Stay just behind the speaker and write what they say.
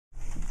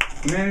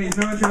Man needs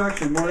no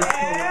introduction. Maurice.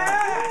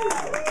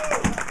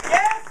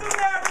 Yes,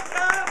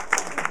 America!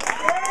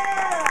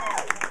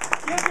 Yeah!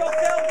 Give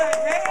yourself a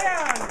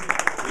hand!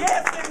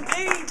 Yes,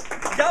 indeed!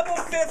 Double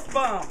fist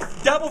bump.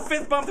 Double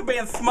fist bump to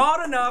being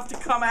smart enough to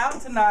come out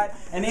tonight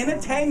and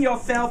entertain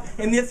yourself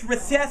in this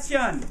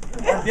recession.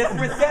 This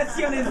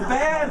recession is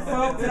bad,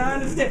 folks, and I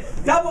understand.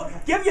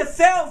 Give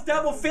yourselves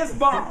double fist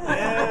bump.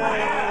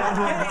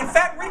 In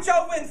fact, reach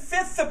over and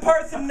fist the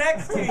person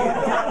next to you.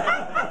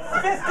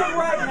 Fist him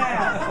right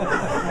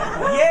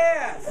now.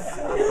 Yes.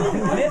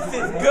 This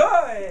is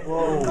good.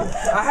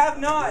 I have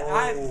not.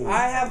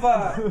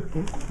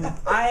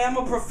 I am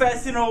a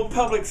professional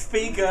public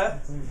speaker,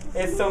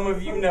 as some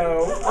of you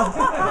know.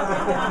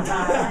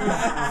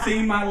 You've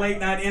seen my late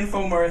night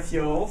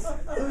infomercials.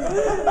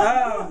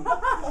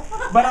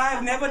 But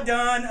I've never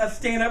done a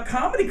stand-up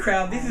comedy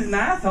crowd. This is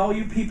nice. All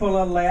you people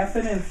are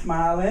laughing and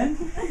smiling.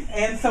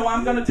 And so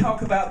I'm going to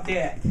talk about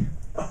debt.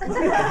 But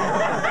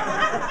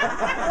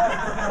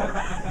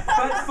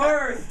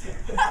first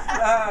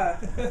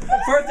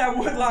I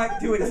would like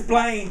to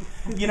explain,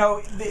 you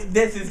know,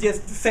 this is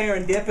just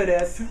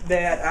serendipitous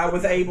that I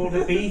was able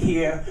to be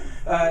here.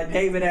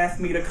 David asked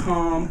me to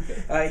come.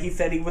 He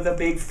said he was a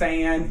big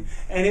fan,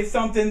 and it's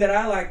something that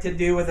I like to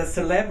do as a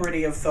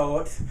celebrity of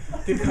sorts,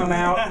 to come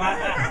out.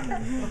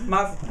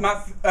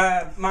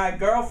 My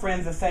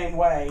girlfriend's the same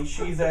way.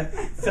 She's a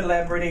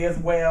celebrity as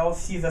well.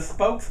 She's a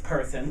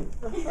spokesperson,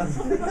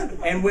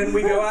 and when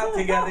we go out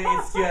together,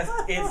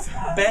 it's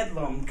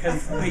bedlam,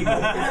 because people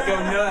just go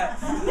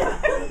nuts.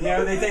 You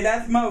know, they say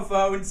that's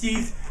MoFo, and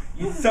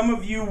some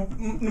of you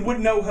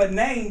wouldn't know her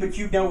name, but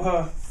you know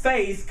her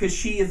face, because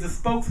she is the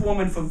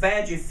spokeswoman for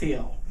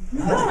Vagisil.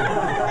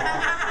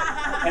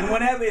 And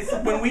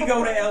when we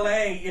go to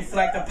LA, it's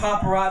like the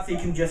paparazzi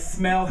can just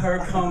smell her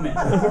coming.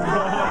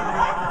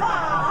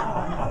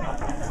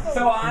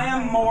 So I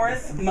am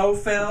Maurice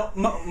MoFo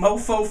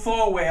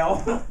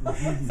Forewell.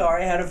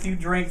 Sorry, I had a few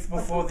drinks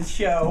before the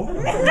show.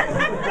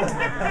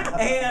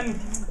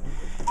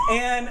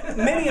 And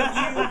many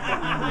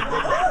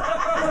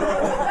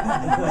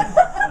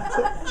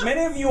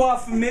of you are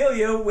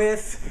familiar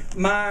with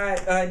my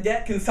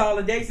debt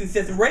consolidation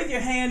system. Raise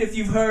your hand if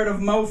you've heard of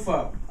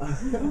MoFo.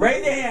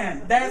 Raise your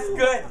hand. That's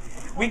good.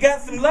 We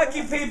got some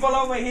lucky people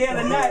over here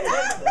tonight.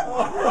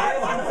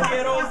 Some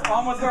Skittles.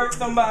 Almost hurt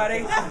somebody.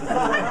 Who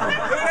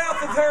else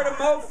has heard of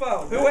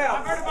MoFo? Who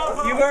else?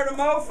 You heard of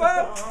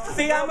MoFo?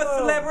 See, I'm a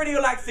celebrity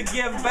who likes to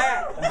give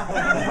back.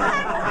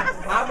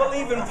 I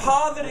believe in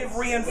positive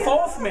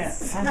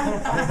reinforcements.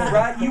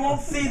 Right? You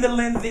won't see the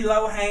Lindsay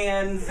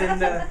Lohans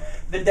and the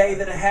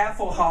David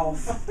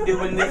Hasselhoffs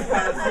doing this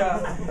kind of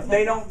stuff.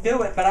 They don't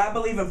do it, but I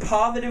believe in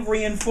positive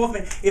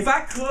reinforcement. If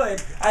I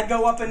could, I'd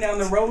go up and down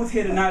the roads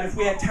here tonight if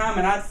we had time,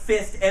 and I'd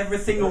fist every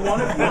single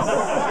one of you.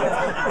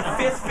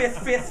 Fist, fist,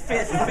 fist,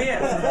 fist,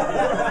 fist.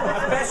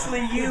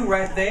 Especially you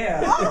right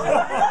there.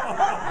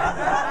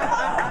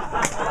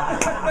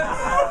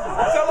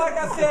 So like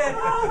I said,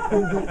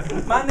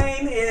 my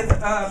name is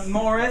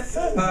Maurice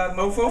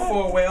MoFo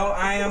Forewell.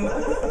 I am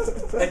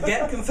a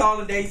debt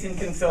consolidation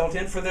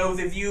consultant for those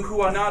of you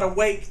who are not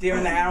awake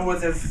during the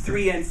hours of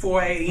 3 and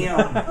 4 a.m.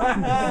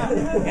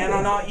 and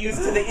are not used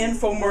to the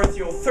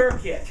infomercial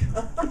circuit.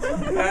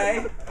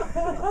 Okay?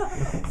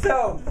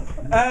 So,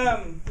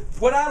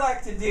 what I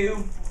like to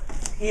do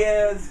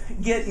is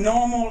get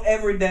normal,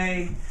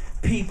 everyday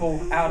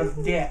people out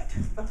of debt.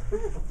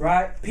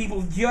 Right?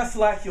 People just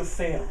like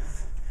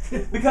yourselves.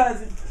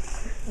 Because,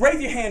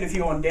 raise your hand if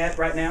you're in debt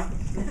right now.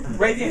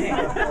 Raise your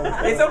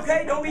hand. It's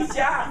okay, don't be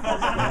shy.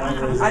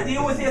 I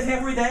deal with this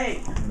every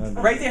day.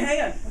 Raise your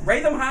hand.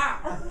 Raise them high.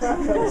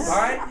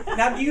 Alright?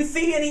 Now, do you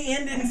see any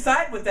end in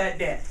sight with that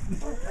debt?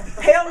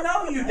 Hell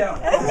no, you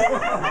don't.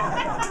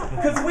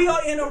 Because we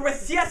are in a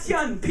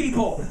recession,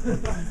 people.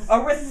 A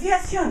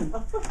recession.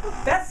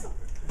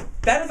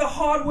 That is a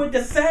hard word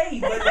to say,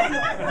 but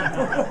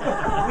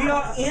we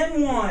are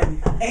in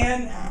one.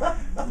 And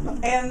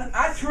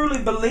I truly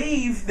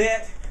believe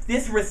that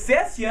this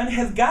recession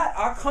has got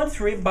our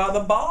country by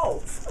the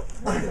balls.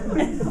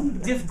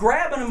 Just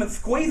grabbing them and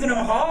squeezing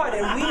them hard,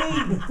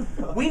 and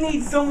we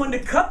need someone to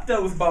cup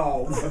those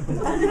balls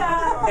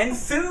and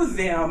soothe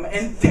them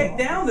and take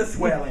down the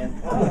swelling.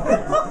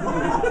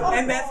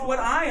 And that's what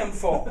I am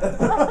for. So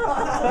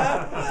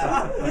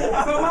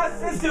my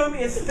system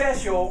is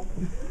special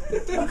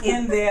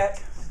in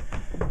that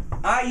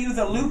I use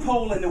a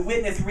loophole in the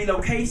Witness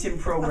Relocation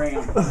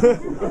Program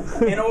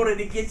in order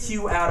to get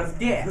you out of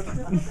debt.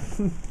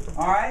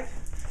 Alright?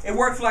 It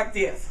works like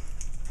this.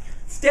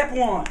 Step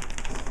 1,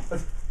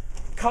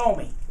 call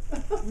me.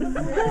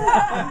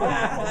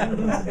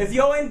 If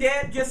you're in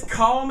debt, just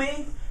call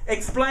me.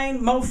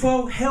 Explain,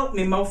 MoFo, help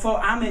me, MoFo,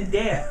 I'm in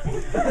debt.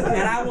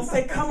 And I will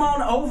say, come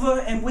on over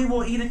and we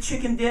will eat a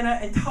chicken dinner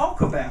and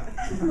talk about it.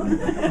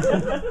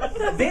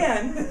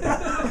 Then,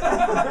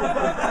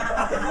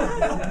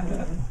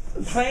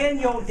 plan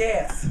your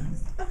death,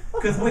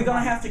 because we're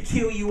going to have to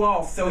kill you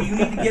off, so you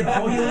need to get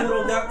all your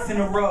little ducks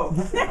in a row.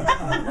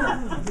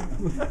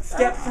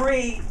 Step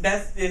 3,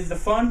 that is the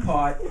fun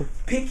part.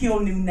 Pick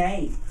your new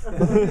name.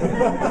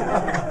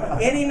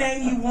 Any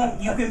name you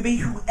want. You can be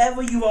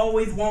whoever you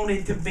always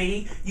wanted to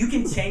be. You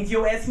can change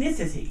your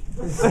ethnicity.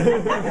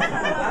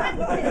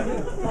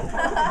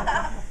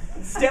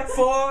 Step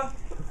 4,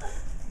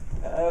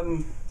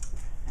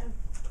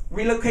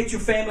 relocate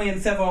your family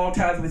and sever all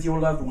ties with your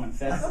loved ones.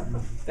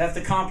 That's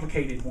the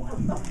complicated one.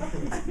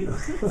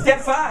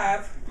 Step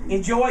 5,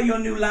 enjoy your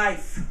new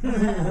life.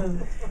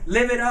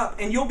 Live it up.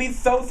 And you'll be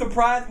so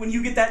surprised when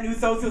you get that new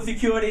social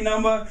security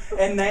number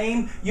and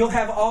name. You'll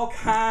have all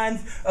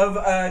kinds of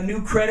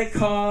new credit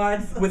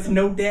cards with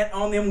no debt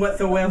on them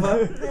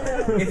whatsoever.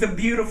 It's a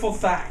beautiful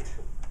sight.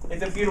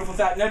 It's a beautiful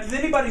sight. Now, does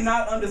anybody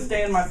not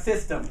understand my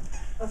system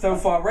so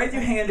far? Raise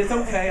your hand. It's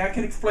okay. I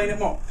can explain it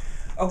more.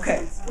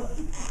 Okay.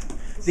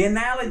 The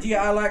analogy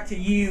I like to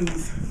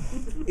use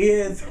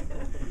is,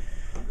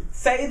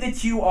 say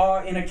that you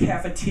are in a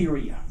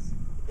cafeteria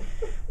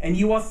and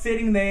you are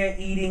sitting there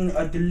eating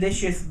a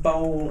delicious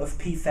bowl of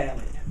pea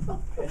salad.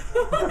 It's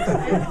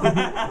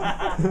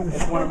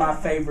one of my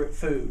favorite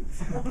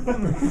foods,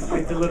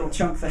 with the little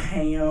chunks of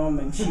ham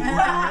and cheese.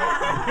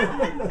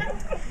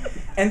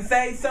 And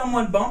say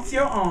someone bumps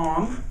your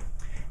arm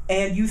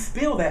and you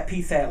spill that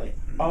pea salad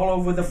all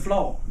over the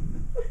floor.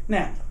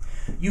 Now,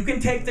 you can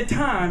take the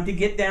time to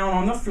get down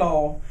on the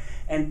floor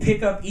and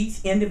pick up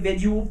each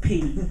individual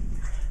pea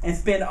and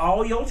spend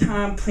all your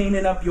time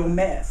cleaning up your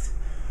mess.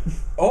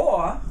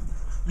 Or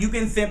you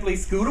can simply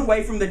scoot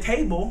away from the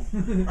table,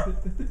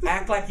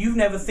 act like you've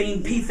never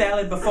seen pea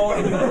salad before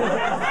in your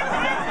life,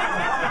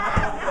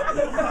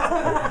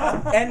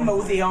 and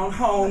mosey on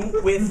home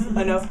with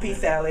enough pea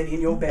salad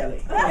in your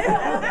belly.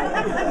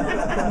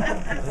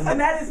 And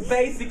that is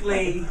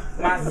basically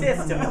my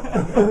system.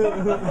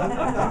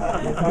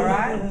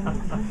 Alright?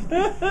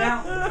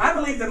 Now, I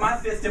believe that my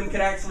system could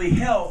actually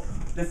help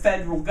the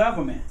federal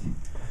government.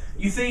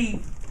 You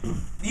see,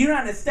 the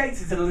United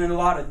States is in a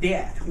lot of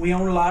debt. We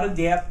own a lot of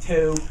debt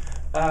to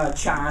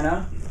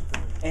China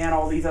and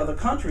all these other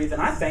countries,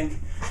 and I think,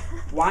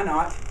 why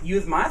not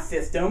use my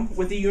system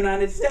with the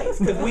United States?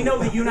 Because we know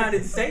the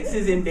United States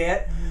is in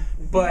debt,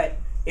 but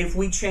if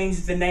we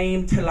change the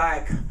name to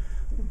like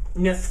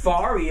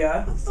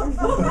Nesfaria,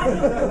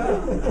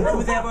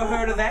 who's ever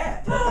heard of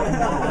that?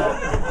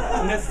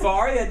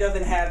 Nesfaria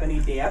doesn't have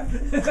any debt.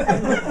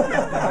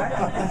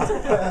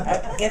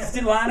 Right?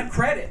 Instant line of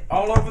credit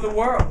all over the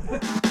world.